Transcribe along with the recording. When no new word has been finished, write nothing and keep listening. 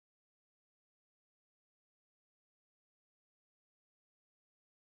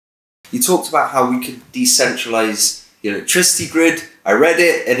you talked about how we could decentralize the electricity grid. I read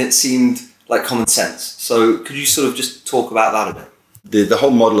it and it seemed like common sense. So could you sort of just talk about that a bit? The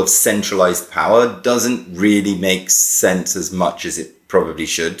whole model of centralized power doesn't really make sense as much as it probably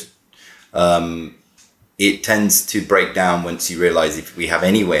should. It tends to break down once you realize if we have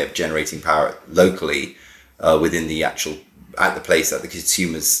any way of generating power locally within the actual, at the place, at the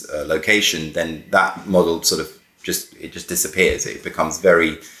consumer's location, then that model sort of just disappears. It becomes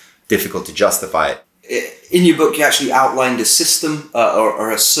very difficult to justify it. In your book, you actually outlined a system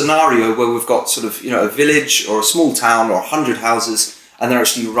or a scenario where we've got sort of, a village or a small town or 100 houses, and they're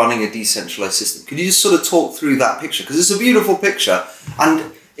actually running a decentralized system. Could you just sort of talk through that picture? Because it's a beautiful picture,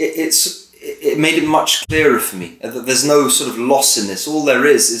 and it made it much clearer for me. There's no sort of loss in this. All there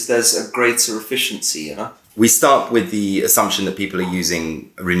is there's a greater efficiency, We start with the assumption that people are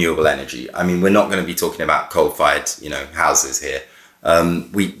using renewable energy. I mean, we're not going to be talking about coal-fired, houses here.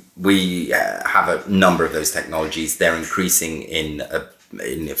 We have a number of those technologies. They're increasing in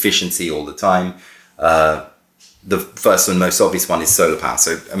efficiency all the time. The first and most obvious one is solar power.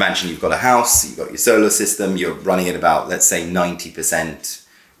 So imagine you've got a house, you've got your solar system, you're running at about, let's say, 90%,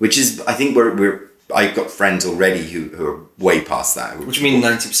 which is, I think I've got friends already who are way past that. What do you mean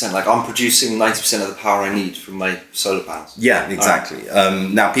 90%? Like I'm producing 90% of the power I need from my solar panels? Yeah, exactly.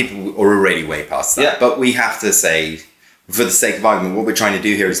 Now people are already way past that, but we have to say, for the sake of argument, what we're trying to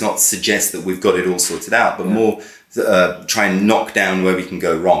do here is not suggest that we've got it all sorted out, but more try and knock down where we can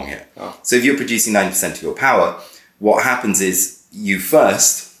go wrong here. So if you're producing 90% of your power, what happens is you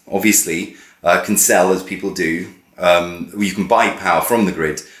first, obviously, can sell, as people do. You can buy power from the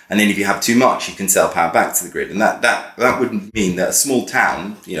grid, and then if you have too much, you can sell power back to the grid. And that would mean that a small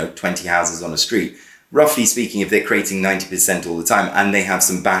town, 20 houses on a street, roughly speaking, if they're creating 90% all the time, and they have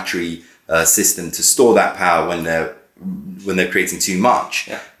some battery system to store that power when they're creating too much,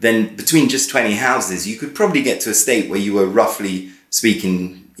 then between just 20 houses, you could probably get to a state where you were roughly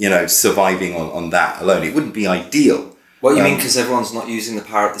speaking, surviving on that alone. It wouldn't be ideal. What do you mean? Because everyone's not using the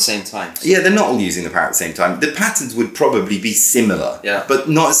power at the same time? Yeah, they're not all using the power at the same time. The patterns would probably be similar, but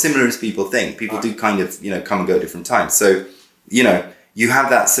not as similar as people think. People do kind of, come and go at different times. So, you have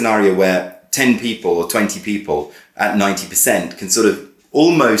that scenario where 10 people or 20 people at 90% can sort of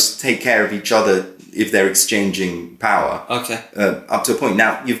almost take care of each other if they're exchanging power up to a point.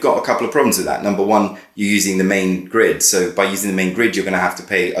 Now, you've got a couple of problems with that. Number one, you're using the main grid. So by using the main grid, you're going to have to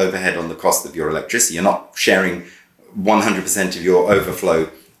pay overhead on the cost of your electricity. You're not sharing 100% of your overflow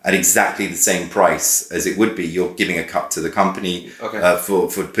at exactly the same price as it would be. You're giving a cut to the company for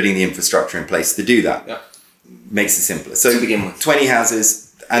putting the infrastructure in place to do that. Makes it simpler. So to begin with, 20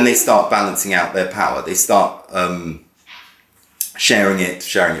 houses, and they start balancing out their power. They start sharing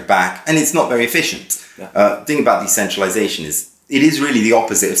it back, and it's not very efficient. The thing about decentralization is it is really the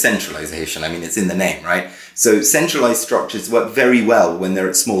opposite of centralization. I mean, it's in the name, right? So centralized structures work very well when they're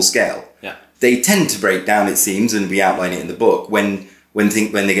at small scale. They tend to break down, it seems, and we outline it in the book, when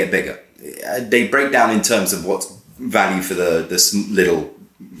they get bigger. They break down in terms of what's value for the little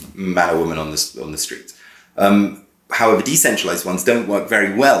man or woman on the street. However, decentralized ones don't work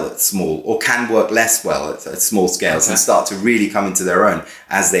very well at small, or can work less well at small scales, and start to really come into their own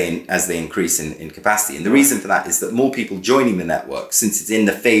as they increase in capacity. And the reason for that is that more people joining the network, since it's in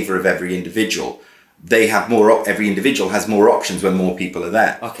the favor of every individual, every individual has more options when more people are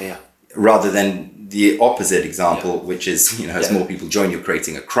there. Rather than the opposite example, which is, as more people join, you're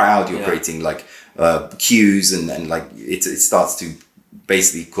creating a crowd, you're creating like queues, and like it starts to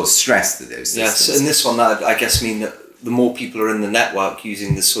basically cause stress to those systems. So in this one, that I guess mean that the more people are in the network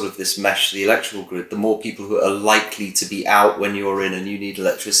using this mesh, the electrical grid, the more people who are likely to be out when you're in and you need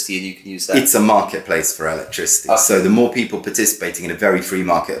electricity and you can use that. It's a marketplace for electricity. So the more people participating in a very free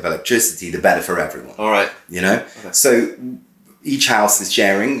market of electricity, the better for everyone. All right. So each house is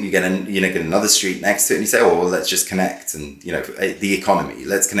sharing. You get another street next to it, and you say, "Oh, well, let's just connect." And the economy.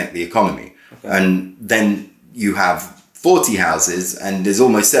 Let's connect the economy, and then you have 40 houses, and there's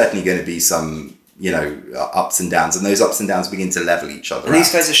almost certainly going to be some ups and downs, and those ups and downs begin to level each other. And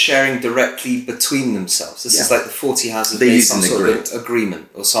these guys are sharing directly between themselves. This is like the 40 houses based on some sort of agreement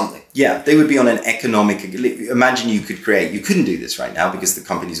or something. Yeah, they would be on an economic. Imagine you couldn't do this right now because the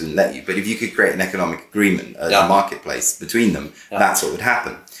companies wouldn't let you. But if you could create an economic agreement, a marketplace between them, that's what would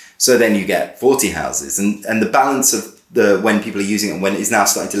happen. So then you get 40 houses, and the balance of when people are using it when is now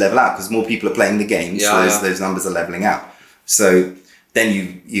starting to level out because more people are playing the game. Those numbers are leveling out. So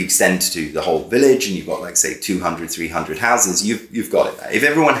then you extend to the whole village, and you've got, like, say, 200, 300 houses. You've got it. If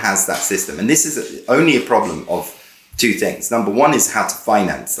everyone has that system, and this is only a problem of two things. Number one is how to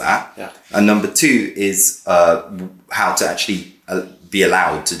finance that. And number two is how to actually be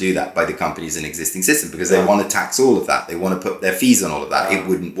allowed to do that by the companies in existing system because they want to tax all of that. They want to put their fees on all of that. It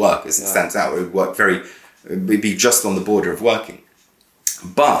wouldn't work as it stands out. It would work it would be just on the border of working.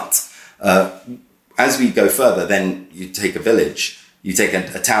 But as we go further, then you take a village, you take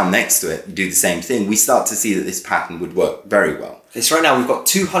a town next to it, you do the same thing. We start to see that this pattern would work very well. It's right now we've got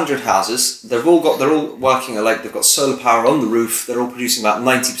 200 houses. They're all working like they've got solar power on the roof. They're all producing about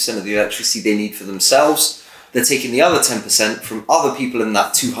 90% of the electricity they need for themselves. They're taking the other 10% from other people in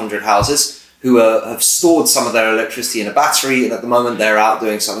that 200 houses who have stored some of their electricity in a battery, and at the moment they're out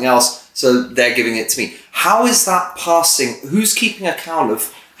doing something else. So they're giving it to me. How is that passing? Who's keeping account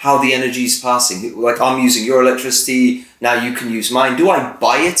of how the energy is passing? Like, I'm using your electricity, now you can use mine. Do I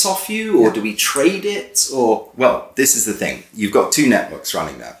buy it off you, or do we trade it? Or well, this is the thing. You've got two networks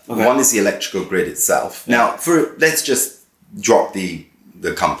running there. Okay. One is the electrical grid itself. Now, let's just drop the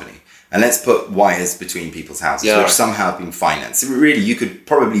company. And let's put wires between people's houses, which somehow have been financed. Really, you could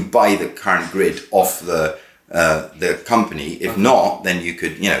probably buy the current grid off the company. If not, then you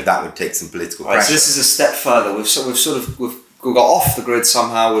could, that would take some political pressure. So this is a step further. We've got off the grid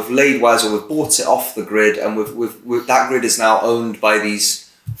somehow. We've laid wires, or we've bought it off the grid, and that grid is now owned by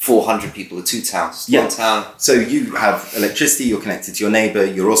these 400 people, the two towns. One town. So you have electricity. You're connected to your neighbour.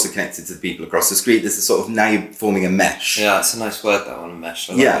 You're also connected to the people across the street. There's a sort of, now you're forming a mesh. Yeah, it's a nice word, that one, a mesh.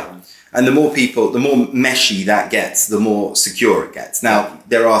 I like that one. And the more meshy that gets, the more secure it gets. Now,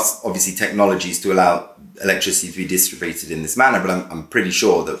 there are obviously technologies to allow electricity to be distributed in this manner, but I'm pretty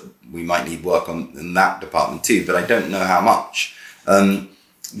sure that we might need work in that department too, but I don't know how much.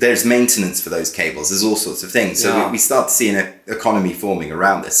 There's maintenance for those cables. There's all sorts of things. So we start to see an economy forming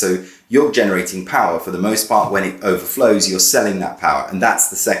around this. So you're generating power for the most part. When it overflows, you're selling that power. And that's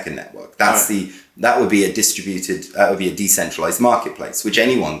the second network. That would be a decentralized marketplace, which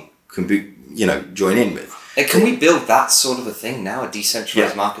anyone can join in with. And can we build that sort of a thing now, a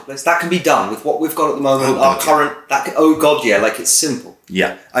decentralized marketplace? That can be done with what we've got at the moment, like it's simple.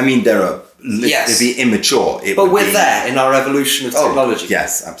 Yeah, I mean, it'd be immature. But we're there in our evolution of technology.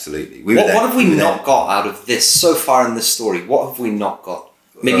 Yes, absolutely. What have we not got out of this so far in this story? What have we not got?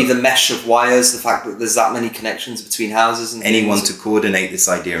 Maybe the mesh of wires, the fact that there's that many connections between houses and anyone to coordinate this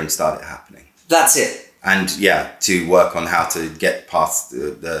idea and start it happening. That's it. And to work on how to get past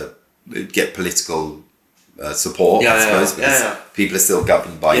get political support, I suppose, because people are still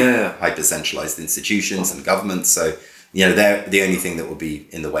governed by hyper-centralized institutions and governments. So, they're the only thing that will be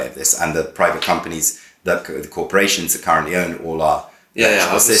in the way of this. And the private companies, the corporations that currently own all our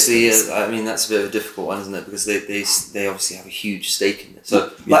obviously, I mean, that's a bit of a difficult one, isn't it? Because they obviously have a huge stake in it. So,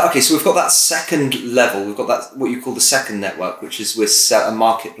 so we've got that second level. We've got that, what you call the second network, which is we're a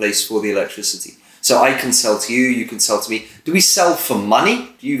marketplace for the electricity. So I can sell to you, you can sell to me. Do we sell for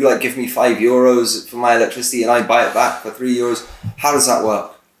money? Do you give me €5 for my electricity and I buy it back for €3? How does that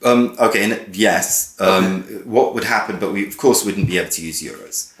work? Yes. What would happen, but we of course wouldn't be able to use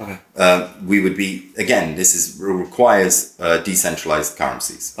euros. Okay. We would be, again, requires decentralized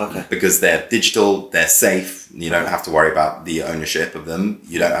currencies. Okay. Because they're digital, they're safe, you don't have to worry about the ownership of them,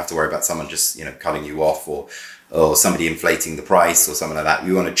 you don't have to worry about someone just, cutting you off or somebody inflating the price or something like that.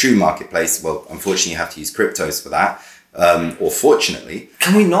 You want a true marketplace, well, unfortunately you have to use cryptos for that. Or fortunately.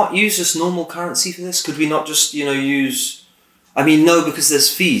 Can we not use just normal currency for this? Could we not just, use... I mean, no, because there's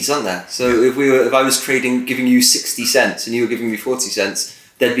fees, aren't there? So if I was giving you 60 cents and you were giving me 40 cents,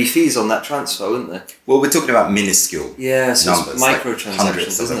 there'd be fees on that transfer, wouldn't there? Well, we're talking about minuscule numbers, it's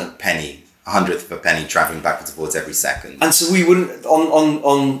microtransactions, isn't it? A hundredth of a penny traveling backwards and forwards every second. And so we wouldn't,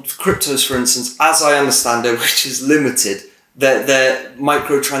 on cryptos, for instance, as I understand it, which is limited, their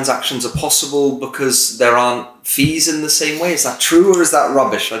microtransactions are possible because there aren't fees in the same way. Is that true or is that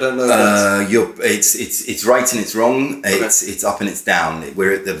rubbish? I don't know. It's right and it's wrong. Okay. It's up and it's down.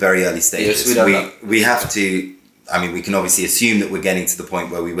 We're at the very early stages. Yes, we have to. I mean, we can obviously assume that we're getting to the point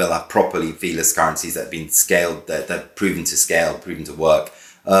where we will have properly feeless currencies that have been scaled, that are proven to scale, proven to work.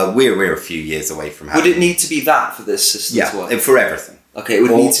 We're a few years away from having. Would it need to be that for this system to work? For everything. Okay, it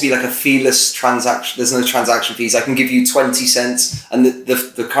would need to be like a feeless transaction. There's no transaction fees. I can give you 20 cents and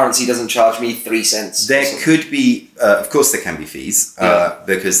the currency doesn't charge me 3 cents. There could be, of course there can be fees,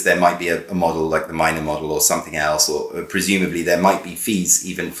 because there might be a model like the miner model or something else, or presumably there might be fees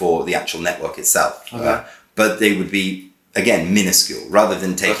even for the actual network itself. Okay. But they would be, again, minuscule. Rather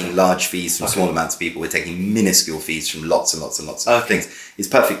than taking large fees from small amounts of people, we're taking minuscule fees from lots and lots and lots of things. It's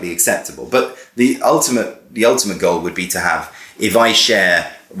perfectly acceptable. But the ultimate goal would be to have, if I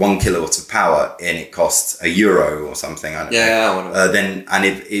share 1 kilowatt of power and it costs €1 or something, I don't know. Whatever. Then, and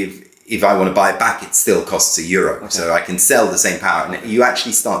if I want to buy it back, it still costs €1. Okay. So I can sell the same power, and you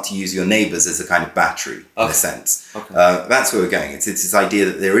actually start to use your neighbors as a kind of battery in a sense. Okay. That's where we're going. It's this idea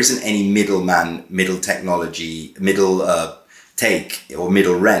that there isn't any middleman, middle technology, middle take or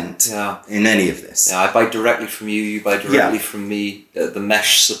middle rent in any of this. Yeah, I buy directly from you, you buy directly from me. The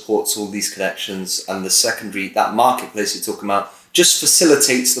mesh supports all these connections, and the secondary, that marketplace you're talking about, just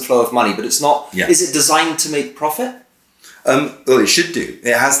facilitates the flow of money, but it's not, is it designed to make profit? Well, it should do.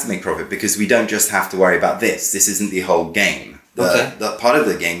 It has to make profit because we don't just have to worry about this. This isn't the whole game. The part of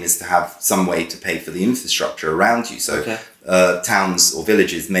the game is to have some way to pay for the infrastructure around you. So towns or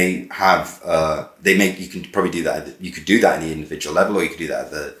villages may have, you can probably do that. You could do that at the individual level, or you could do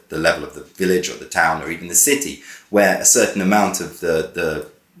that at the level of the village or the town or even the city, where a certain amount of the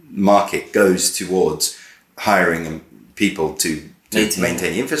market goes towards hiring people to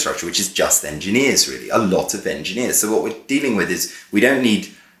maintain the infrastructure, which is just engineers, really, a lot of engineers. So what we're dealing with is we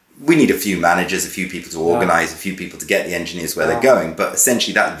need a few managers, a few people to organize, a few people to get the engineers where they're going, but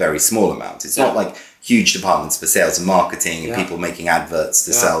essentially that's a very small amount. It's not like huge departments for sales and marketing and people making adverts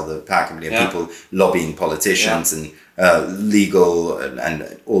to sell the power company and people lobbying politicians and legal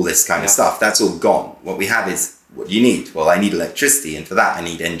and all this kind of stuff. That's all gone. What we have is, what do you need? Well, I need electricity, and for that I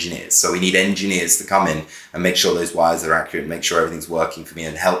need engineers. So we need engineers to come in and make sure those wires are accurate, make sure everything's working for me,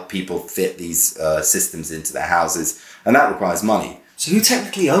 and help people fit these systems into their houses. And that requires money. So who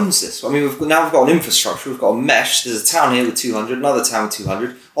technically owns this? I mean, now we've got an infrastructure, we've got a mesh, there's a town here with 200, another town with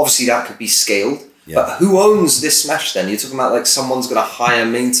 200. Obviously that could be scaled. But who owns this mesh then? You're talking about like someone's going to hire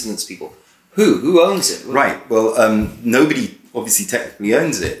maintenance people. Who owns it? Right. Well, nobody obviously technically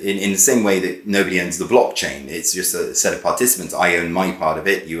owns it in the same way that nobody owns the blockchain. It's just a set of participants. I own my part of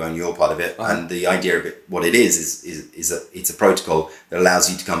it, you own your part of it. And the idea of it, what it is it's a protocol that allows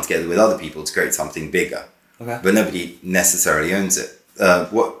you to come together with other people to create something bigger. But nobody necessarily owns it.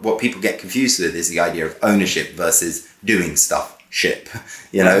 What people get confused with is the idea of ownership versus doing stuff.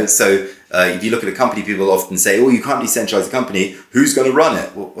 So if you look at a company, people often say, oh, you can't decentralize a company, who's going to run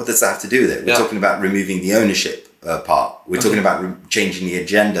it? Well, what does that have to do with it? We're talking about removing the ownership part. We're talking about changing the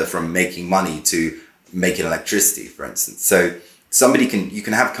agenda from making money to making electricity, for instance. So you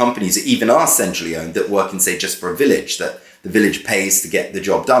can have companies that even are centrally owned that work in, say, just for a village, that the village pays to get the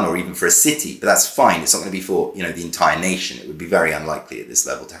job done, or even for a city, but that's fine. It's not going to be for the entire nation. It would be very unlikely at this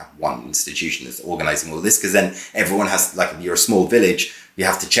level to have one institution that's organizing all this, because then everyone has, like if you're a small village, you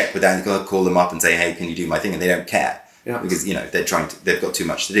have to check with them, you've got to call them up and say, hey, can you do my thing? And they don't care because they've got too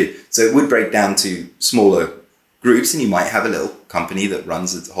much to do. So it would break down to smaller groups, and you might have a little company that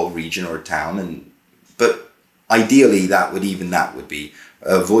runs a whole region or a town, but ideally that would be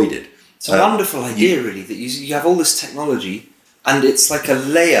avoided. It's a wonderful idea, really, that you have all this technology, and it's like a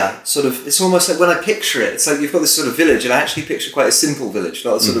layer, sort of, it's almost like when I picture it, it's like you've got this sort of village, and I actually picture quite a simple village,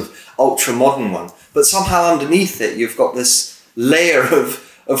 not a sort of ultra-modern one, but somehow underneath it you've got this layer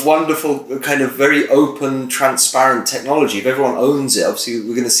of wonderful, kind of very open, transparent technology. If everyone owns it, obviously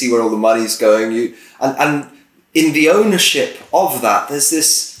we're going to see where all the money's going, and in the ownership of that, there's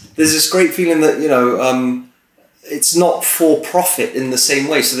this great feeling that, it's not for profit in the same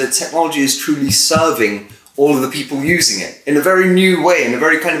way, so that technology is truly serving all of the people using it in a very new way, in a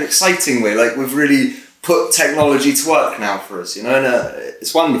very kind of exciting way. Like we've really put technology to work now for us, and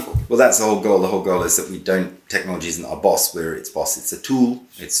it's wonderful. Well, that's the whole goal. The whole goal is that technology isn't our boss, we're its boss. It's a tool.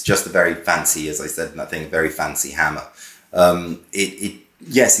 It's just a very fancy, as I said in that thing, very fancy hammer.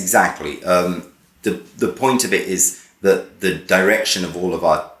 Yes, exactly. The point of it is that the direction of all of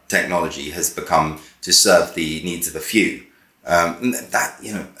our technology has become to serve the needs of a few.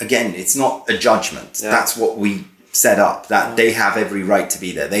 Again, it's not a judgment. That's what we set up, that they have every right to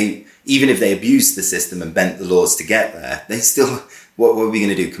be there. Even if they abused the system and bent the laws to get there, they still, what are we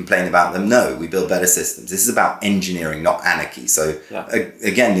going to do, complain about them? No, we build better systems. This is about engineering, not anarchy. So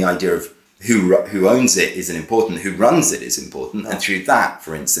again, the idea of who owns it isn't important, who runs it is important. And through that,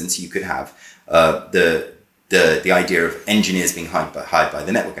 for instance, you could have the idea of engineers being hired by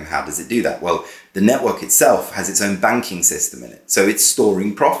the network. And how does it do that? Well, the network itself has its own banking system in it. So it's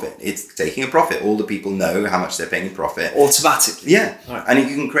storing profit. It's taking a profit. All the people know how much they're paying in profit. Automatically. Yeah. Right. And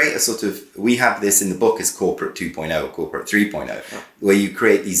you can create a sort of, we have this in the book as corporate 2.0, corporate 3.0, where you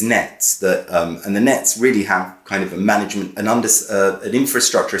create these nets that, and the nets really have kind of a management, an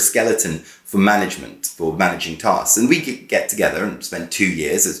infrastructure skeleton for management, for managing tasks. And we get together and spend 2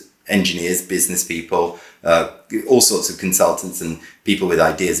 years as engineers, business people, all sorts of consultants and people with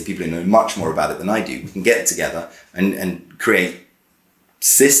ideas and people who know much more about it than I do. We can get together and create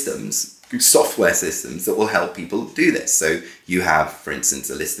systems, software systems that will help people do this. So you have, for instance,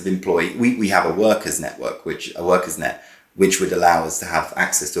 a list of employees. We have a workers network, a workers net, which would allow us to have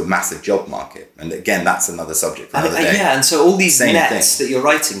access to a massive job market. And again, that's another subject for another day. Yeah, and so all these nets that you're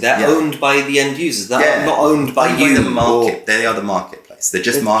writing, they're owned by the end users. They're not owned by you. The market. They are the marketplace. They're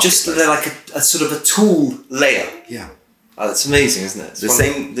just marketplace. They're like a sort of a tool layer. Yeah. Oh, that's amazing, isn't it?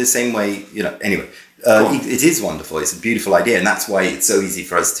 The same way, anyway. It is wonderful. It's a beautiful idea, and that's why it's so easy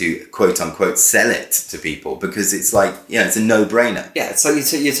for us to quote unquote sell it to people, because it's like it's a no-brainer. Yeah, it's like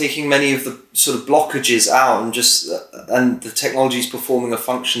you're taking many of the sort of blockages out, and and the technology is performing a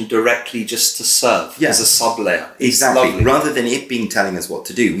function directly just to serve as a sub layer. Exactly. Rather than it being telling us what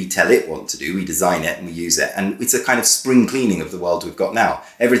to do, we tell it what to do. We design it and we use it, and it's a kind of spring cleaning of the world we've got now.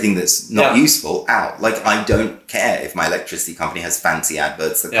 Everything that's not useful out. Like I don't care if my electricity company has fancy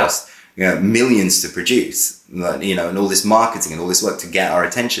adverts that cost millions to produce, and all this marketing and all this work to get our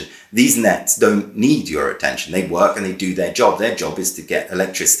attention. These nets don't need your attention. They work and they do their job. Their job is to get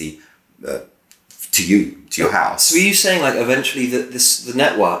electricity to your house. So are you saying like eventually the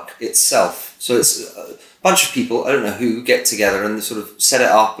network itself, so it's a bunch of people, I don't know who, get together and they sort of set it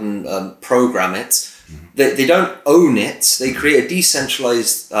up and program it. Mm-hmm. They don't own it. They create a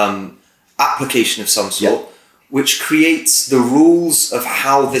decentralized application of some sort, which creates the rules of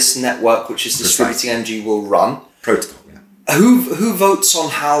how this network, which is distributing energy, will run. Protocol, Who votes on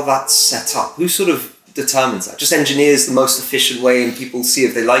how that's set up? Who sort of determines that? Just engineers the most efficient way, and people see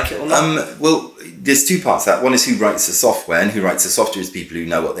if they like it or not? Well, there's two parts to that. One is who writes the software, and who writes the software is people who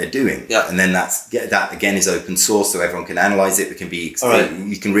know what they're doing. Yeah. And then that again is open source, so everyone can analyze it. It can be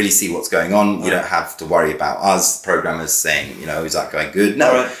you can really see what's going on. You don't have to worry about us programmers saying, is that going good?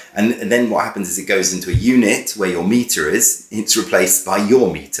 No. And then what happens is it goes into a unit where your meter is. It's replaced by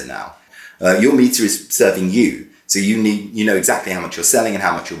your meter now. Your meter is serving you. So you know exactly how much you're selling and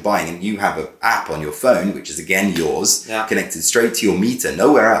how much you're buying, and you have an app on your phone, which is again yours, connected straight to your meter,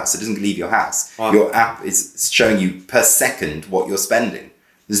 nowhere else. It doesn't leave your house. Wow. Your app is showing you per second what you're spending.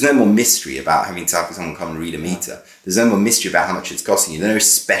 There's no more mystery about having to have someone come and read a meter. There's no more mystery about how much it's costing you. There are no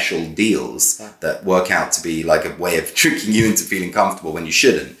special deals that work out to be like a way of tricking you into feeling comfortable when you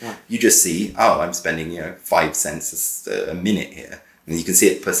shouldn't. Yeah. You just see, I'm spending 5 cents a minute here. And you can see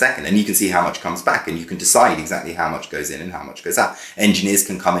it per second, and you can see how much comes back, and you can decide exactly how much goes in and how much goes out. Engineers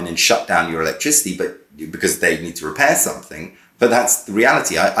can come in and shut down your electricity because they need to repair something, but that's the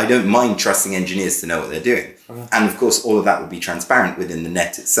reality. I don't mind trusting engineers to know what they're doing. Okay. And of course, all of that would be transparent within the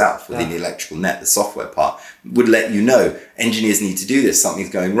net itself, within the electrical net. The software part would let you know, engineers need to do this, something's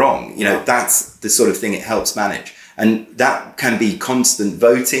going wrong. That's the sort of thing it helps manage. And that can be constant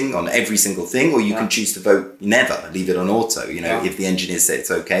voting on every single thing, or you can choose to vote never, leave it on auto. If the engineers say it's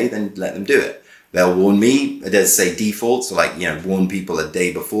okay, then let them do it. They'll warn me. There's say defaults, so warn people a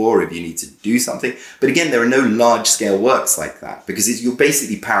day before if you need to do something. But again, there are no large scale works like that, because you're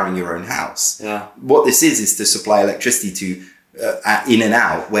basically powering your own house. Yeah. What this is to supply electricity to in and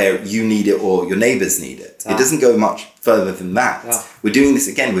out where you need it or your neighbors need it. It doesn't go much further than that. We're doing this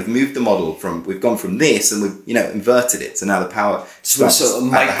again. We've moved the model we've gone from this and we've inverted it. So now the power starts so a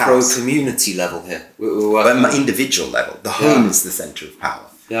micro community level here. We're individual level. The home is the center of power.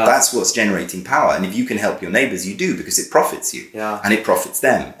 Yeah. That's what's generating power. And if you can help your neighbors, you do, because it profits you and it profits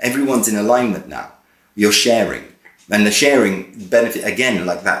them. Everyone's in alignment now. You're sharing. And the sharing benefit, again,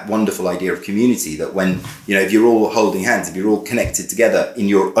 like that wonderful idea of community, that when, if you're all holding hands, if you're all connected together in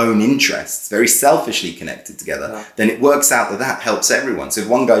your own interests, very selfishly connected together, then it works out that helps everyone. So if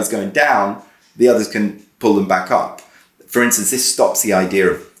one guy's going down, the others can pull them back up. For instance, this stops the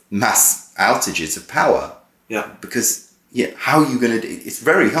idea of mass outages of power. Yeah. Because, how are you going to do it? It's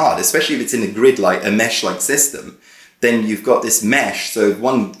very hard, especially if it's in a mesh-like system. Then you've got this mesh, so if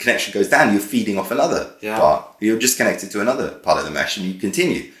one connection goes down, you're feeding off another part. You're just connected to another part of the mesh, and you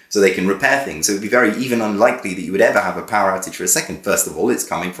continue. So they can repair things. So it would be very even unlikely that you would ever have a power outage for a second. First of all, it's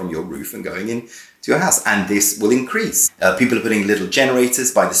coming from your roof and going in to your house, and this will increase. People are putting little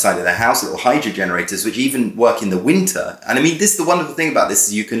generators by the side of their house, little hydro generators, which even work in the winter. And I mean, the wonderful thing about this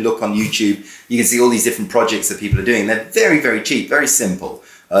is you can look on YouTube, you can see all these different projects that people are doing. They're very, very cheap, very simple.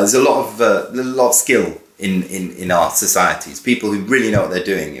 There's a lot of skill in our societies, people who really know what they're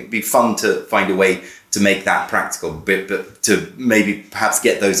doing. It'd be fun to find a way to make that practical, but to maybe perhaps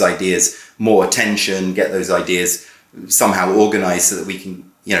get those ideas more attention, get those ideas somehow organized so that we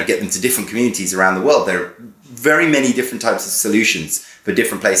can, get them to different communities around the world. There are very many different types of solutions for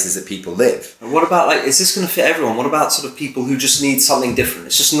different places that people live. And what about, is this going to fit everyone? What about sort of people who just need something different?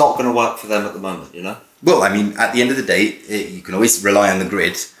 It's just not going to work for them at the moment, Well, I mean, at the end of the day, you can always rely on the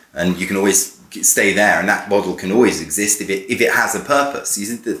grid, and you can always stay there, and that model can always exist if it has a purpose.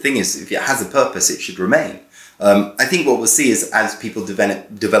 The thing is, if it has a purpose, it should remain. I think what we'll see is as people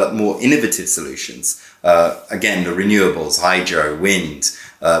develop more innovative solutions, again, the renewables, hydro, wind,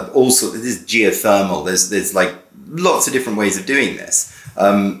 also there's geothermal, there's like lots of different ways of doing this.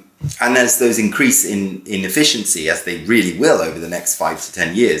 And as those increase in efficiency, as they really will over the next 5 to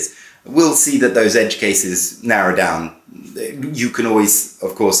 10 years, we'll see that those edge cases narrow down. You can always,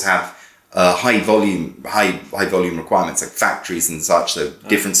 of course, have high volume requirements like factories and such, so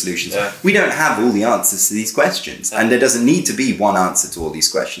different solutions. Yeah. We don't have all the answers to these questions, and there doesn't need to be one answer to all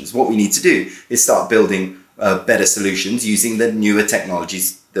these questions. What we need to do is start building better solutions using the newer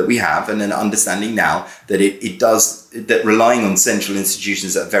technologies that we have, and then understanding now that that relying on central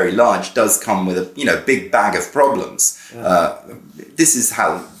institutions that are very large does come with a big bag of problems. Yeah. This is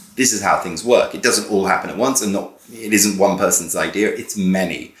how things work. It doesn't all happen at once, and it isn't one person's idea. It's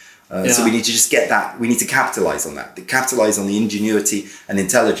many. So we need to just get that. We need to capitalize on that. Capitalize on the ingenuity and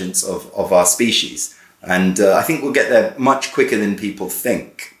intelligence of our species, and I think we'll get there much quicker than people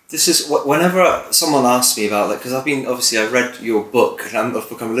think. This is whenever someone asks me about that, because I read your book and I've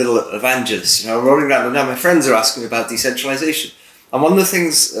become a little evangelist. I'm rolling around and now my friends are asking me about decentralization. And one of the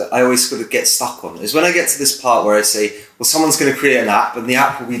things I always sort of get stuck on is when I get to this part where I say, well, someone's going to create an app and the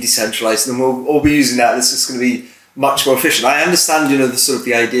app will be decentralized and we'll all be using that and it's just going to be much more efficient. I understand, the sort of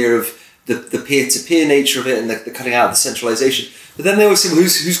the idea of the peer-to-peer nature of it and the cutting out of the centralization. But then they always say, well,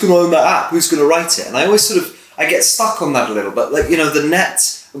 who's going to own that app? Who's going to write it? And I always I get stuck on that a little bit. Like, the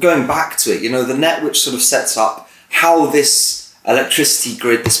net, going back to it, the net which sort of sets up how this electricity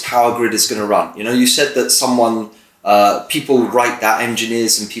grid, this power grid is going to run. You said that people write that,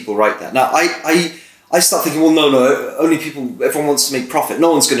 engineers and people write that. Now, I start thinking, well, no, only everyone wants to make profit.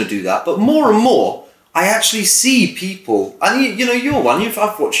 No one's going to do that. But more and more, I actually see people, and you're one,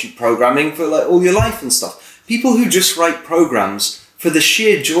 I've watched you programming for like all your life and stuff. People who just write programs for the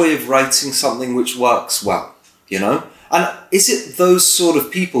sheer joy of writing something which works well, And is it those sort of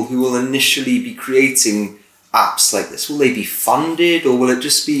people who will initially be creating apps like this? Will they be funded or will it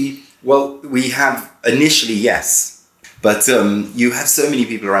just be... Well, we have initially, yes. But you have so many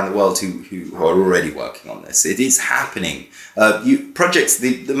people around the world who are already working on this. It is happening. Projects,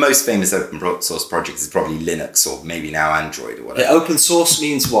 the most famous open source project is probably Linux or maybe now Android or whatever. Okay, open source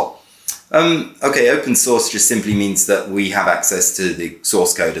means what? Open source just simply means that we have access to the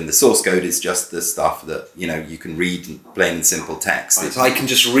source code, and the source code is just the stuff that you can read in plain and simple text. Right, so I can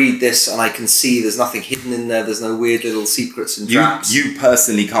just read this and I can see there's nothing hidden in there. There's no weird little secrets and traps. You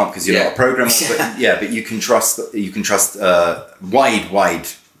personally can't because you're not a programmer, but you can trust wide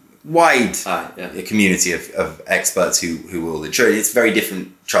community of experts who will ensure it. It's very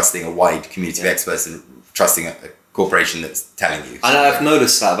different trusting a wide community of experts and trusting a corporation that's telling you. And I've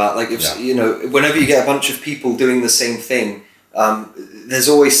noticed that about whenever you get a bunch of people doing the same thing, there's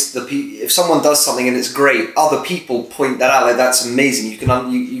always if someone does something and it's great, other people point that out, like that's amazing. You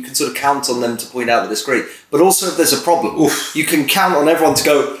can sort of count on them to point out that it's great. But also if there's a problem, you can count on everyone to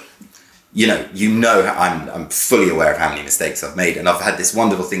go. I'm fully aware of how many mistakes I've made, and I've had this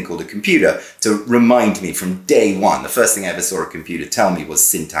wonderful thing called a computer to remind me from day one. The first thing I ever saw a computer tell me was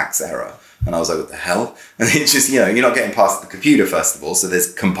syntax error. And I was like, what the hell? And it's just, you're not getting past the computer, first of all. So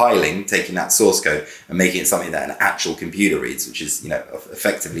there's compiling, taking that source code and making it something that an actual computer reads, which is,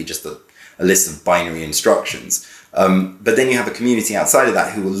 effectively just a list of binary instructions. But then you have a community outside of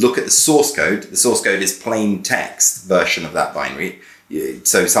that who will look at the source code. The source code is plain text version of that binary.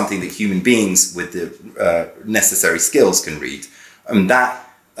 So something that human beings with the necessary skills can read. And that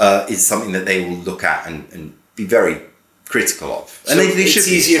is something that they will look at and be very critical of. And it's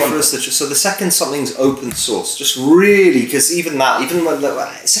easier for us so the second something's open source, just really, because even when the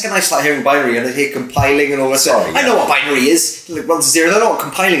second I start hearing binary and I hear compiling and all that, I know what binary is, like 1 to 0, I know what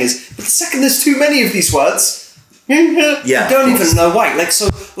compiling is, but the second there's too many of these words, you don't even know why.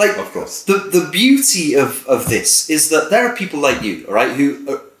 Of course. The beauty of this is that there are people like you, all right, who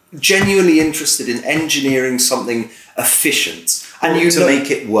are genuinely interested in engineering something efficient. And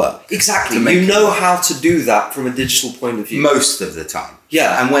make it work. Exactly. You know how to do that from a digital point of view. Most of the time.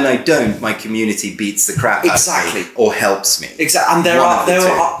 Yeah. And when I don't, my community beats the crap out of me or helps me. Exactly. And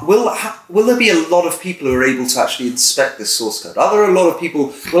will there be a lot of people who are able to actually inspect this source code? Are there a lot of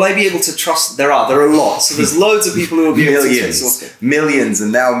people? Will I be able to trust? There are lots. So there's loads of people who will be able to inspect the source code. Millions,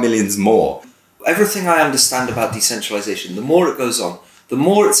 and now millions more. Everything I understand about decentralization, the more it goes on, the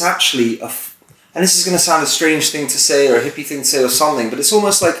more it's actually and this is going to sound a strange thing to say or a hippie thing to say or something, but it's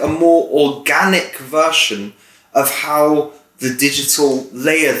almost like a more organic version of how the digital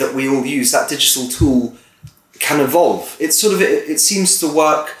layer that we all use, that digital tool, can evolve. It seems to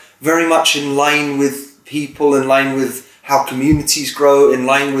work very much in line with people, in line with how communities grow in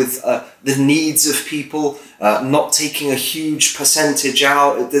line with the needs of people, not taking a huge percentage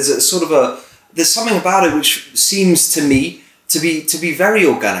out. There's something about it which seems to me to be very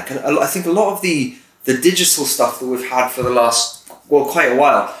organic. And I think a lot of the digital stuff that we've had for the last, quite a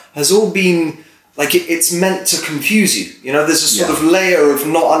while, has all been like it's meant to confuse you. You know, there's a sort of layer of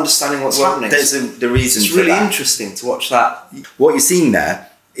not understanding what's happening. There's the reason. It's really interesting to watch that. What you're seeing there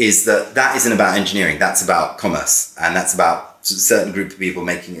is that isn't about engineering. That's about commerce, and that's about a certain group of people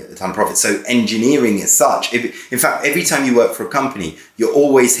making a ton of profit. So engineering as such, in fact, every time you work for a company, you're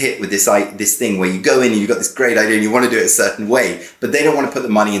always hit with this thing where you go in and you've got this great idea and you want to do it a certain way, but they don't want to put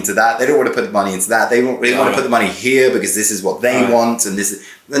the money into that. They don't want to put the money into that. They want to put the money here because this is what they want. And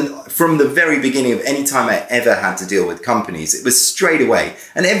from the very beginning of any time I ever had to deal with companies, it was straight away.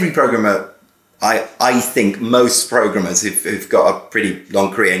 And every programmer, I think most programmers who've got a pretty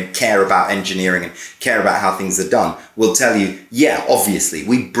long career and care about engineering and care about how things are done will tell you, yeah, obviously,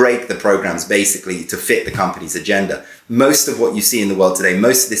 we break the programs basically to fit the company's agenda. Most of what you see in the world today,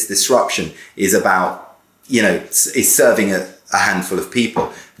 most of this disruption is about, is serving a handful of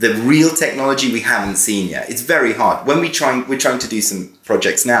people. The real technology we haven't seen yet. It's very hard. When we're trying to do some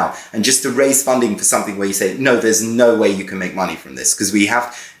projects now, and just to raise funding for something where you say, no, there's no way you can make money from this, because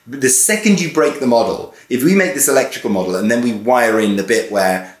the second you break the model, if we make this electrical model and then we wire in the bit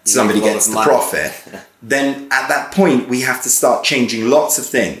where somebody gets the profit, then at that point we have to start changing lots of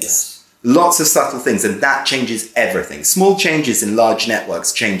things, lots of subtle things, and that changes everything. Small changes in large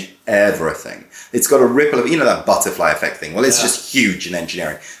networks change everything. It's got a ripple of, that butterfly effect thing. Well, it's just huge in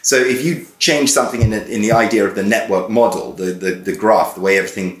engineering. So if you change something in the idea of the network model, the graph, the way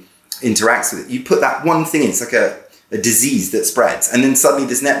everything interacts with it, you put that one thing in, it's like a disease that spreads, and then suddenly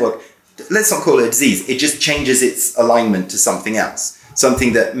this network, let's not call it a disease, it just changes its alignment to something else,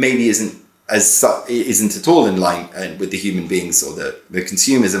 something that maybe isn't at all in line with the human beings, or the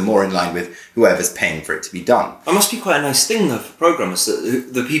consumers are more in line with whoever's paying for it to be done. It must be quite a nice thing though for programmers,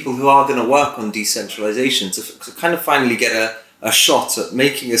 that the people who are going to work on decentralization to kind of finally get a shot at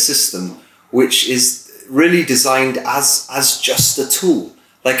making a system which is really designed as just a tool,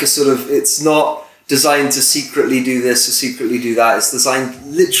 like it's not designed to secretly do this or secretly do that. It's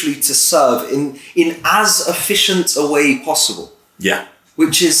designed literally to serve in as efficient a way possible. Yeah.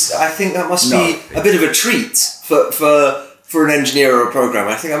 Which is, I think that must be a bit of a treat for an engineer or a programmer.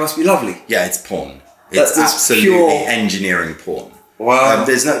 I think that must be lovely. Yeah, it's porn. It's absolutely pure engineering porn. Wow.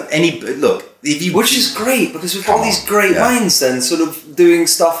 There's no look. Which is great, because we've got these great minds then sort of doing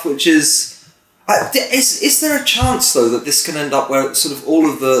stuff which is... Is there a chance though that this can end up where sort of all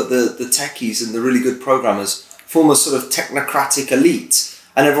of the techies and the really good programmers form a sort of technocratic elite,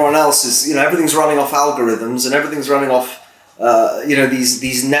 and everyone else is, everything's running off algorithms and everything's running off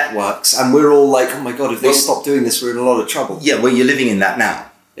these networks, and we're all like, oh my god, if they stop doing this, we're in a lot of trouble. Yeah, well, you're living in that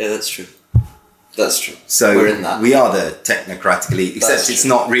now. Yeah, that's true. That's true. So we're in that. We are the technocratic elite, except it's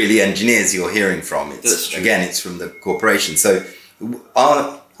not really engineers you're hearing from. It's from the corporation. So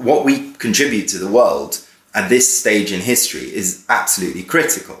what we contribute to the world at this stage in history is absolutely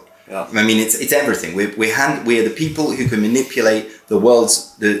critical. Yeah. I mean, it's everything. We're the people who can manipulate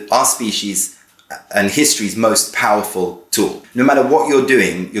our species and history's most powerful tool. No matter what you're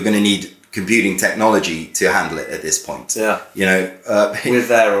doing, you're going to need computing technology to handle it at this point. Yeah. We're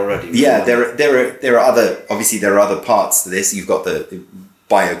there already. Yeah, there are other parts to this. You've got the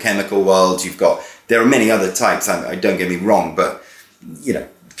biochemical world. There are many other types. I don't get me wrong, but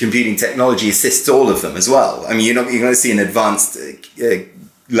computing technology assists all of them as well. I mean, you're going to see an advanced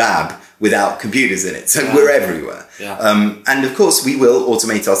lab without computers in it. So we're everywhere. Yeah. And of course, we will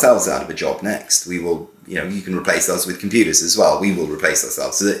automate ourselves out of a job next. We will, you can replace us with computers as well. We will replace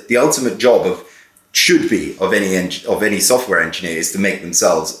ourselves. So the ultimate job of any software engineer is to make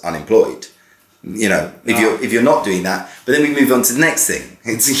themselves unemployed. If you're not doing that, but then we move on to the next thing.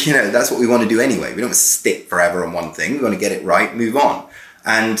 It's, that's what we want to do anyway. We don't want to stick forever on one thing. We want to get it right, move on.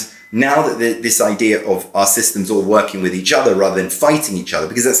 And now that this idea of our systems all working with each other rather than fighting each other,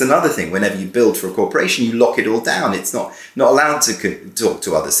 because that's another thing. Whenever you build for a corporation, you lock it all down. It's not allowed to talk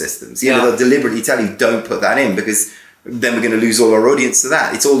to other systems. They'll deliberately tell you, don't put that in, because then we're going to lose all our audience to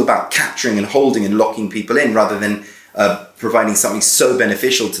that. It's all about capturing and holding and locking people in rather than providing something so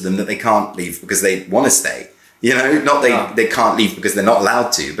beneficial to them that they can't leave because they want to stay. They can't leave because they're not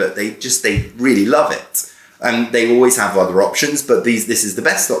allowed to, but they really love it. And they always have other options, but this is the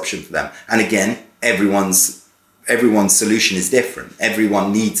best option for them. And again, everyone's solution is different.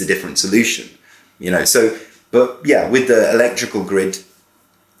 Everyone needs a different solution, but yeah, with the electrical grid,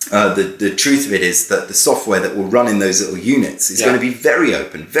 the truth of it is that the software that will run in those little units is going to be very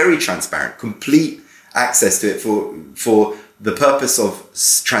open, very transparent, complete access to it for the purpose of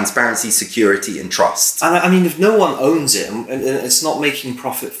transparency, security, and trust. And I mean, if no one owns it, and it's not making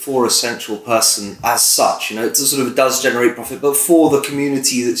profit for a central person as such, you know, it sort of does generate profit, but for the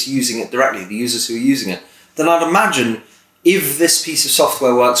community that's using it directly, the users who are using it, then I'd imagine if this piece of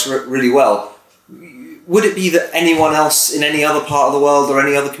software works really well, would it be that anyone else in any other part of the world or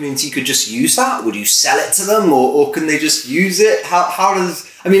any other community could just use that? Would you sell it to them, or can they just use it? How does...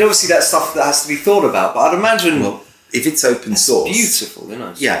 I mean, obviously that's stuff that has to be thought about, but I'd imagine... Well, if it's open source... beautiful, you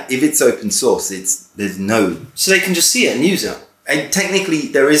know? Yeah, if it's open source, there's no... So they can just see it and use it? And technically,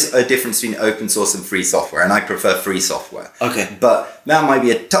 there is a difference between open source and free software, and I prefer free software. Okay. But that might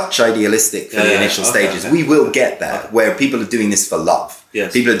be a touch idealistic for the initial stages. Okay. We will get there, where people are doing this for love.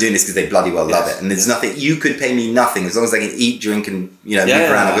 Yes. People are doing this because they bloody well love it, and there's nothing. You could pay me nothing as long as I can eat, drink, and move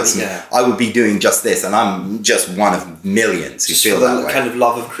around. I've got some. I would be doing just this, and I'm just one of millions who feel that way. Kind of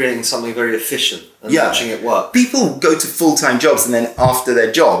love of creating something very efficient and watching it work. People go to full-time jobs, and then after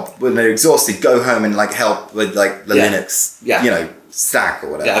their job, when they're exhausted, go home and like help with like the Linux, stack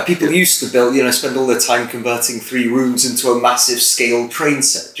or whatever. Yeah, people used to build, spend all their time converting 3 rooms into a massive scale train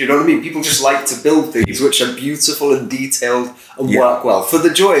set. Do you know what I mean? People just like to build things which are beautiful and detailed and work well for the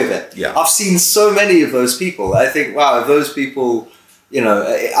joy of it. Yeah. I've seen so many of those people. I think, wow, if those people,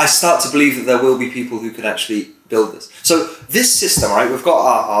 I start to believe that there will be people who can actually build this. So this system, right, we've got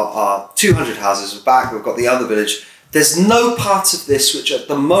our 200 houses back, we've got the other village. There's no part of this which at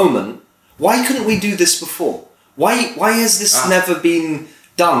the moment, why couldn't we do this before? Why has this never been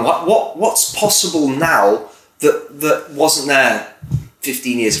done? What's possible now that wasn't there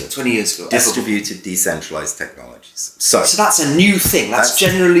 15 years ago, 20 years ago? Distributed, decentralized technologies. So that's a new thing. That's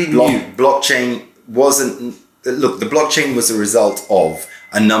generally new. Blockchain wasn't... Look, the blockchain was a result of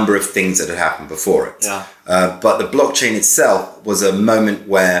a number of things that had happened before it. Yeah. But the blockchain itself was a moment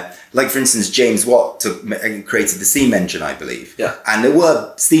where, like for instance, James Watt created the steam engine, I believe. Yeah. And there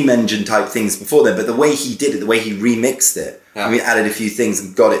were steam engine type things before then, but the way he did it, the way he remixed it, and we added a few things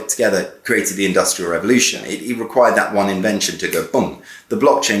and got it together, created the Industrial Revolution. It required that one invention to go boom. The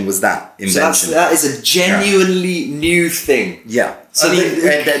blockchain was that invention. So that is a genuinely new thing. Yeah. So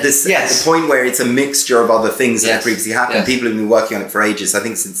at the point where it's a mixture of other things that had previously happened, people have been working on it for ages, I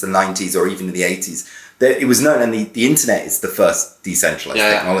think since the 90s or even the 80s. It was known, and the internet is the first decentralized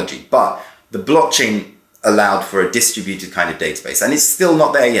technology. But the blockchain allowed for a distributed kind of database, and it's still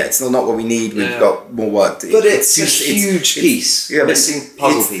not there yet. It's still not what we need. We've got more work to do. But it's a huge piece. Missing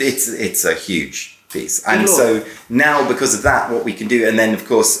puzzle piece. It's a huge piece. And so now, because of that, what we can do, and then of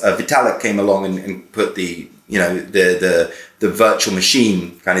course Vitalik came along and put the virtual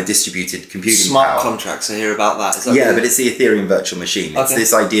machine kind of distributed computing smart power. Contracts. I hear about that. Is that but it's the Ethereum virtual machine. It's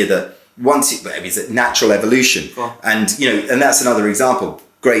this idea that it's a natural evolution, and and that's another example.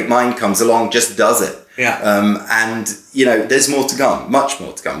 Great mind comes along, just does it. Yeah. And there's more to come, much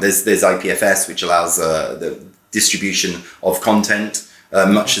more to come. There's IPFS, which allows the distribution of content,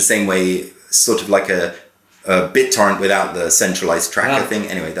 much the same way, sort of like a BitTorrent without the centralized tracker thing.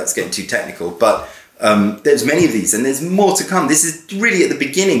 Anyway, that's getting too technical, but there's many of these, and there's more to come. This is really at the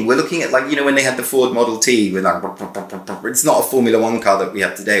beginning. We're looking at when they had the Ford Model T with it's not a Formula One car that we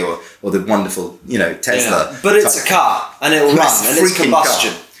have today, or the wonderful Tesla. But it's a car, and it'll run, and it's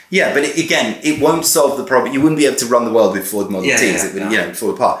combustion. Car. Yeah, but it won't solve the problem. You wouldn't be able to run the world with Ford Model Ts. It would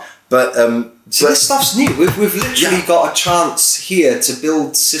fall apart. But so this stuff's new. We've literally got a chance here to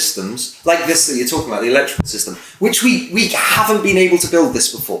build systems like this that you're talking about, the electrical system, which we haven't been able to build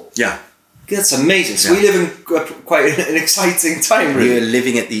this before. Yeah. That's amazing. So we live in quite an exciting time, really. We're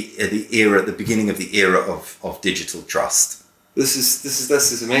living at the beginning of the era of digital trust. This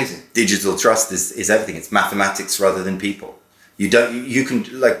is amazing. Digital trust is everything. It's mathematics rather than people. You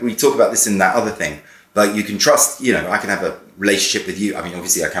can, like we talk about this in that other thing, but you can trust, I can have a relationship with you. I mean,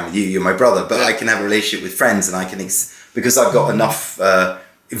 obviously I can with you, you're my brother, but I can have a relationship with friends, and I can, because I've got enough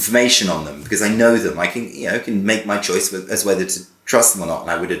information on them, because I know them, I can make my choice as whether to trust them or not.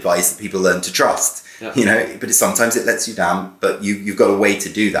 And I would advise that people learn to trust, but sometimes it lets you down, but you've got a way to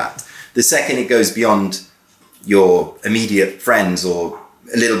do that. The second it goes beyond your immediate friends or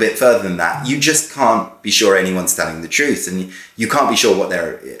a little bit further than that, you just can't be sure anyone's telling the truth, and you can't be sure what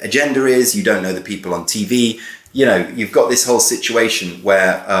their agenda is. You don't know the people on TV. You've got this whole situation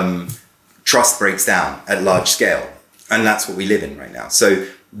where trust breaks down at large scale, and that's what we live in right now. So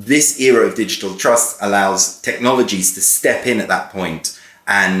this era of digital trust allows technologies to step in at that point,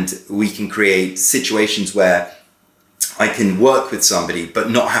 and we can create situations where I can work with somebody but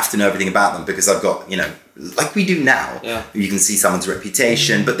not have to know everything about them, because I've got, like we do now, you can see someone's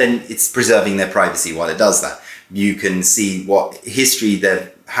reputation, but then it's preserving their privacy while it does that. You can see what history they've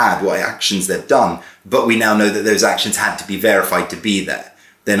had, what actions they've done, but we now know that those actions had to be verified to be there.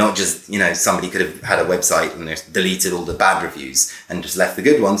 They're not just, you know, somebody could have had a website and deleted all the bad reviews and just left the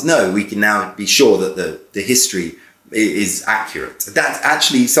good ones. No, we can now be sure that the history is accurate. That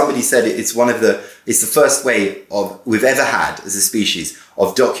actually, somebody said it's the first way we've ever had as a species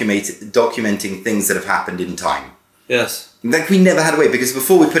of documenting things that have happened in time. Yes. Like we never had a way, because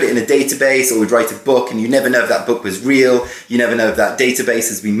before we put it in a database or we'd write a book and you never know if that book was real, you never know if that database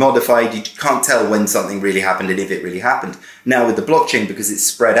has been modified, you can't tell when something really happened and if it really happened. Now with the blockchain, because it's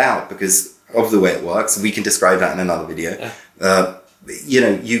spread out, because of the way it works, we can describe that in another video, you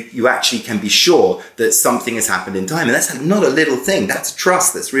know, you actually can be sure that something has happened in time. And that's not a little thing, that's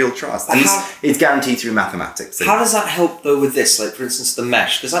trust, that's real trust. And it's guaranteed through mathematics. How does that help though with this? Like for instance, the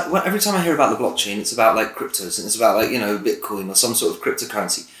mesh, because every time I hear about the blockchain, it's about like cryptos and it's about like, you know, Bitcoin or some sort of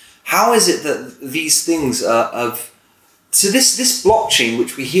cryptocurrency. How is it that these things so this blockchain,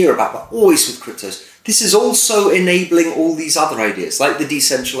 which we hear about, but always with cryptos, this is also enabling all these other ideas, like the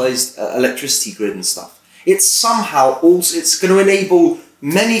decentralized electricity grid and stuff. It's somehow also, it's going to enable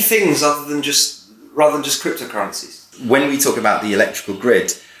many things rather than just cryptocurrencies. When we talk about the electrical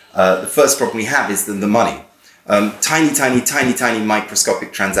grid, the first problem we have is the money. Tiny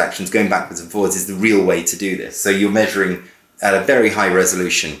microscopic transactions going backwards and forwards is the real way to do this. So you're measuring at a very high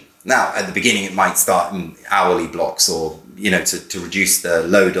resolution. Now, at the beginning, it might start in hourly blocks or, you know, to reduce the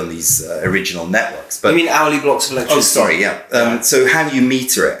load on these original networks. But you mean hourly blocks of electricity? Oh, sorry, yeah. So how you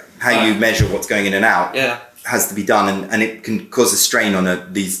meter it, how you measure what's going in and out has to be done, and it can cause a strain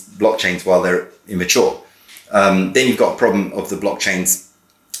on these blockchains while they're immature. Then you've got a problem of the blockchains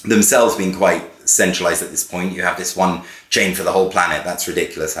themselves being quite centralized at this point. You have this one chain for the whole planet. That's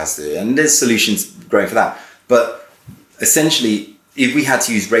ridiculous, and there's solutions growing for that. But essentially, if we had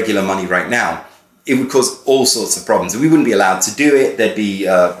to use regular money right now, it would cause all sorts of problems. We wouldn't be allowed to do it. There'd be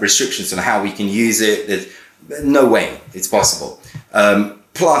restrictions on how we can use it. There's no way it's possible.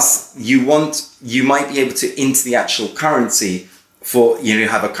 Plus, you might be able to, into the actual currency for, you know,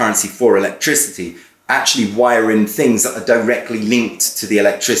 have a currency for electricity, actually wire in things that are directly linked to the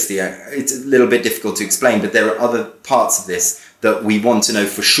electricity. It's a little bit difficult to explain, but there are other parts of this that we want to know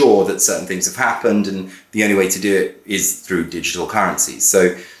for sure that certain things have happened, and the only way to do it is through digital currencies.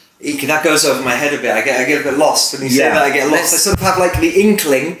 So that goes over my head a bit. I get a bit lost when you say that. I get lost. I sort of have like the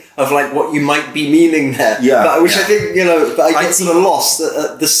inkling of like what you might be meaning there. I think, you know, but I get sort of lost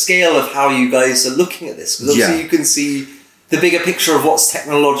at the scale of how you guys are looking at this, because obviously you can see the bigger picture of what's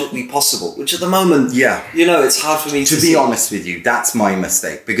technologically possible, which at the moment, you know, it's hard for me to be honest with you, that's my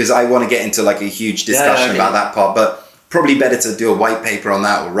mistake, because I want to get into like a huge discussion about that part, but probably better to do a white paper on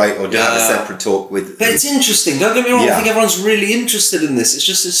that, or do have a separate talk with. But it's interesting. Don't get me wrong. I think everyone's really interested in this. It's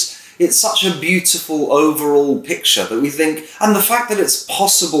just it's such a beautiful overall picture that we think, and the fact that it's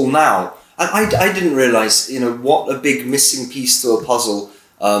possible now. And I didn't realize, you know, what a big missing piece to a puzzle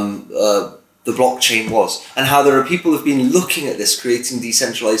the blockchain was, and how there are people who've been looking at this, creating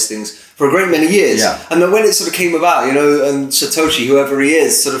decentralized things for a great many years. And then when it sort of came about, you know, and Satoshi, whoever he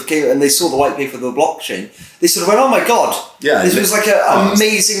is, sort of came and they saw the white paper of the blockchain, they sort of went, oh my God, this was like an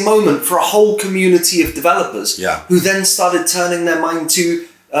amazing moment for a whole community of developers who then started turning their mind to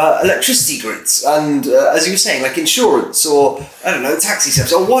electricity grids and, as you were saying, like insurance or, I don't know, taxi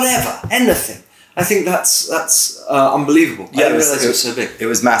service or whatever, anything. I think that's unbelievable. I didn't realize it was so big. It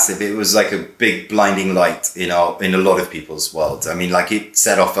was massive. It was like a big blinding light in a lot of people's world. I mean, like it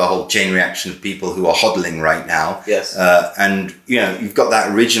set off a whole chain reaction of people who are hodling right now. And you know, you've got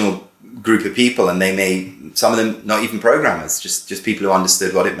that original group of people, and some of them not even programmers, just people who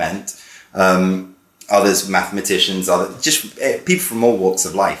understood what it meant. Others mathematicians, just people from all walks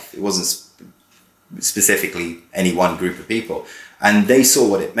of life. It wasn't specifically any one group of people. And they saw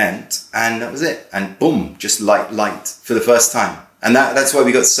what it meant, and that was it. And boom, just light for the first time. And that's why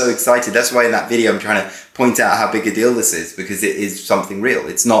we got so excited. That's why in that video I'm trying to point out how big a deal this is, because it is something real.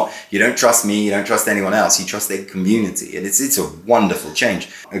 It's not, you don't trust me, you don't trust anyone else, you trust the community. And it's a wonderful change.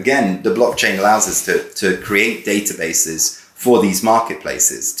 Again, the blockchain allows us to create databases for these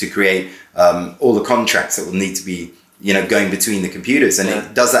marketplaces, to create all the contracts that will need to be, you know, going between the computers, and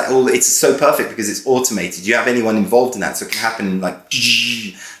it does that all. It's so perfect because it's automated. You have anyone involved in that, so it can happen like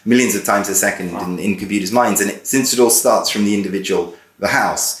millions of times a second in computers' minds. And since it all starts from the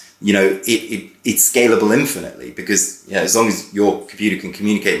house, you know, it's scalable infinitely, because, you know, as long as your computer can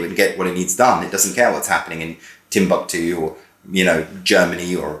communicate with and get what it needs done, it doesn't care what's happening in Timbuktu or, you know,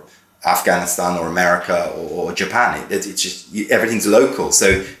 Germany or Afghanistan or America or Japan. It's just everything's local,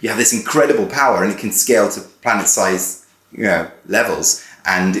 so you have this incredible power, and it can scale to planet-size, you know, levels.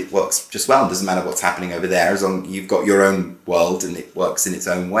 and it works just well. It doesn't matter what's happening over there, as long as you've got your own world and it works in its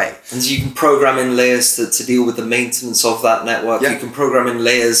own way. And you can program in layers to deal with the maintenance of that network. You can program in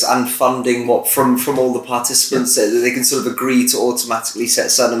layers and funding from all the participants. They can sort of agree to automatically set a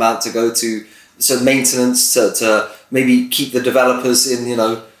certain amount to go to maintenance, to maybe keep the developers in,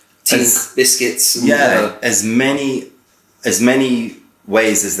 tea and biscuits. And, as many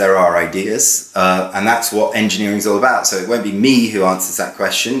ways as there are ideas, and that's what engineering is all about. So it won't be me who answers that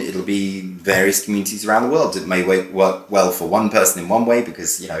question. It'll be various communities around the world. It may work well for one person in one way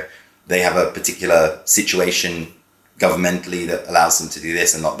because they have a particular situation governmentally that allows them to do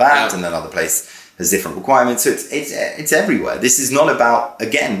this and not that, and another place has different requirements. So it's everywhere. This is not about,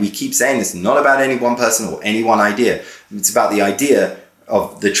 again, we keep saying this, not about any one person or any one idea. It's about the idea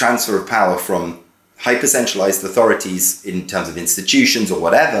of the transfer of power from hyper-centralized authorities in terms of institutions or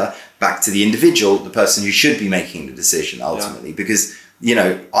whatever, back to the individual, the person who should be making the decision ultimately. Because,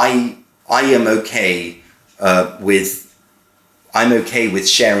 I am okay with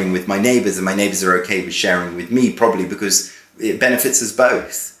sharing with my neighbors, and my neighbors are okay with sharing with me, probably because it benefits us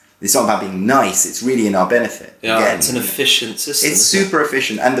both. It's not about being nice, it's really in our benefit. Yeah, again, it's an efficient system. It's super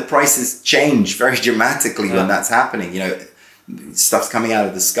efficient, and the prices change very dramatically when that's happening. Stuff's coming out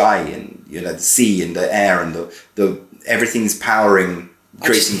of the sky, and the sea and the air, and the everything's creating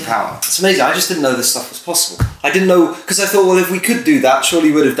power. It's amazing. I just didn't know this stuff was possible. I didn't know, because I thought, well, if we could do that, surely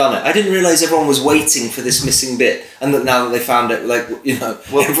we would have done it. I didn't realize everyone was waiting for this missing bit, and that now that they found it,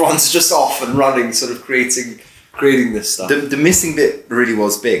 everyone's just off and running, sort of creating this stuff. The missing bit really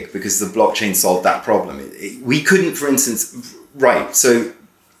was big because the blockchain solved that problem. We couldn't, for instance, so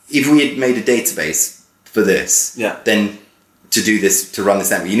if we had made a database for this, then to run this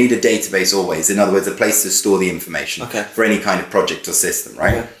network, you need a database always. In other words, a place to store the information for any kind of project or system,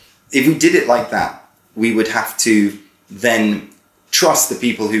 right? Okay. If we did it like that, we would have to then trust the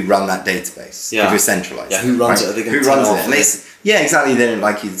people who run that database. If we're centralized. Yeah, who runs it? Are they going to turn it off? Exactly. They don't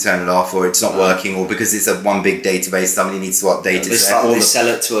like you to turn it off, or it's not working, or because it's one big database, somebody needs to update it. They sell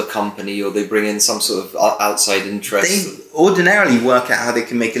it to a company, or they bring in some sort of outside interest. They ordinarily work out how they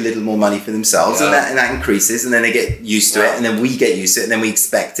can make a little more money for themselves, and that increases, and then they get used to it, and then we get used to it, and then we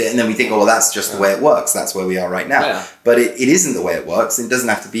expect it, and then we think, oh, well, that's just the way it works. That's where we are right now. Yeah. But it isn't the way it works. It doesn't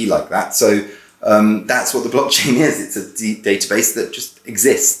have to be like that. So that's what the blockchain is. It's a database that just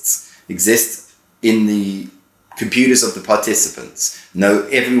exists in the computers of the participants.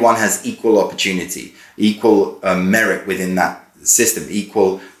 Everyone has equal opportunity, equal merit within that system,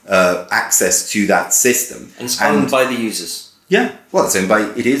 equal access to that system. And it's owned by the users. Yeah, well,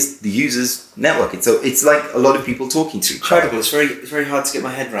 it is the users' network. It's like a lot of people talking to each other. Incredible. It's very hard to get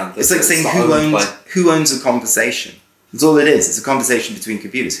my head around. It's like saying who owns a conversation. That's all it is. It's a conversation between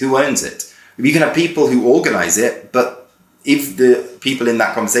computers. Who owns it? You can have people who organize it, but if the people in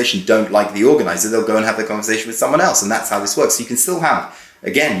that conversation don't like the organizer, they'll go and have the conversation with someone else. And that's how this works. So you can still have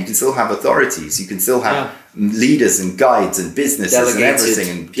authorities, you can still have leaders and guides and businesses and everything,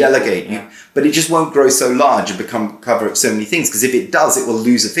 and delegate. But it just won't grow so large and cover so many things, because if it does, it will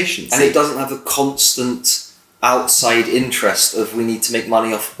lose efficiency. And it doesn't have the constant outside interest of we need to make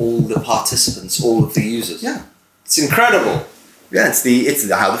money off all the participants, all of the users. Yeah. It's incredible. Yeah,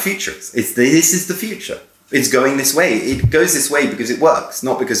 it's how the future is. This is the future. It's going this way. It goes this way because it works,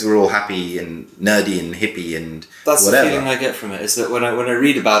 not because we're all happy and nerdy and hippie and that's whatever. The feeling I get from it, is that when I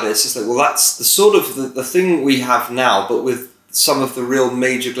read about it, it's just like, well, that's the sort of the thing we have now, but with some of the real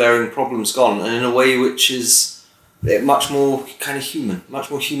major glaring problems gone, and in a way which is much more kind of human,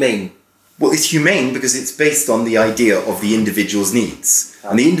 much more humane. Well, it's humane because it's based on the idea of the individual's needs.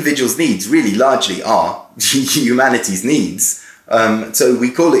 And the individual's needs really largely are humanity's needs. So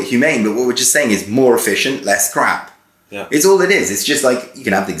we call it humane, but what we're just saying is more efficient, less crap. Yeah. It's all it is. It's just like you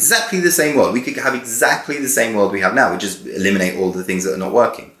can have exactly the same world. We could have exactly the same world we have now. We just eliminate all the things that are not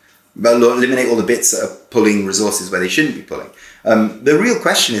working. But eliminate all the bits that are pulling resources where they shouldn't be pulling. The real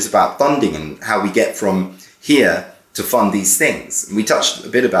question is about funding and how we get from here to fund these things. And we touched a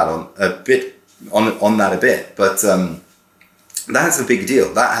bit on that a bit, but that's a big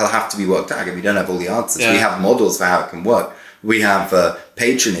deal. That'll have to be worked out. We don't have all the answers. Yeah. We have models for how it can work. We have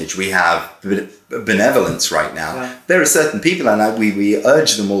patronage, we have benevolence right now. Yeah. There are certain people, and we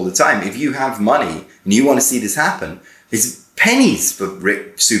urge them all the time, if you have money and you want to see this happen, it's pennies for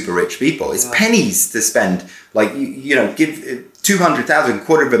super rich people. It's pennies to spend, give 200,000,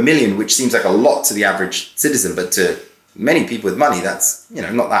 $250,000, which seems like a lot to the average citizen, but to many people with money, that's,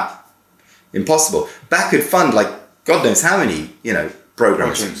 not that impossible. That could fund, God knows how many,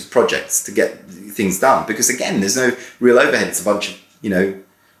 programs, projects to get things done, because again, there's no real overhead. It's a bunch of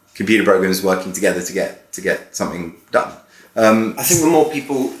computer programs working together to get something done. I think the more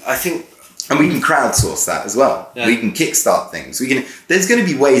people, and we can crowdsource that as well. Yeah. We can kickstart things. There's going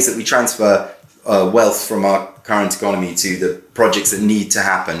to be ways that we transfer wealth from our current economy to the projects that need to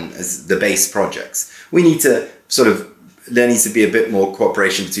happen as the base projects. We need to there needs to be a bit more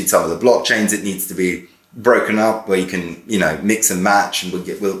cooperation between some of the blockchains. It needs to be broken up where you can, mix and match, and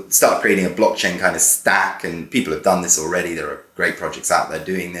we'll start creating a blockchain kind of stack, and people have done this already. There are great projects out there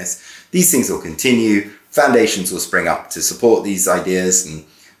doing this. These things will continue. Foundations will spring up to support these ideas, and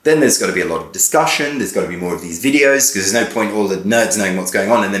then there's got to be a lot of discussion. There's got to be more of these videos, because there's no point all the nerds knowing what's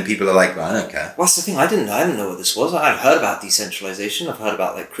going on, and then people are like, well, I don't care. Well, that's the thing. I didn't know what this was. I'd heard about decentralization. I've heard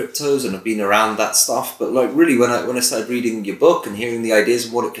about cryptos, and I've been around that stuff. But really, when I started reading your book and hearing the ideas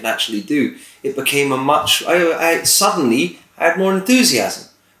of what it can actually do, it became suddenly I had more enthusiasm,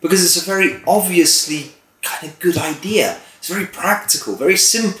 because it's a very obviously kind of good idea. It's very practical, very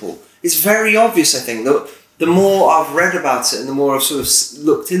simple. It's very obvious, I think, that the more I've read about it and the more I've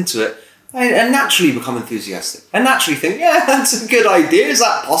looked into it, I naturally become enthusiastic. I naturally think, yeah, that's a good idea. Is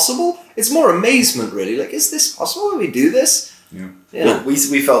that possible? It's more amazement, really. Is this possible? Can we do this? Yeah. Well,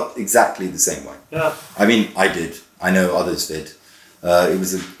 we felt exactly the same way. Yeah. I mean, I did. I know others did. It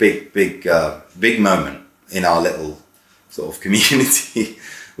was a big moment in our little sort of community,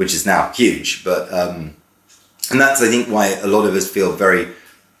 which is now huge. But and that's, I think, why a lot of us feel very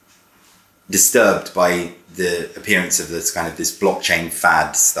disturbed by the appearance of this blockchain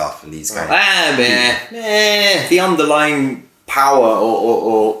fad stuff and these the underlying power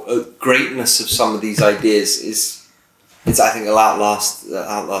or greatness of some of these ideas is I think will outlast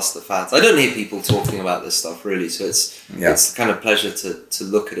the fads. I don't hear people talking about this stuff really, so it's a kind of pleasure to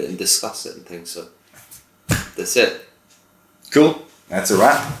look at it and discuss it and things. So that's it. Cool. That's a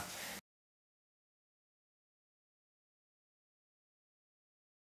wrap.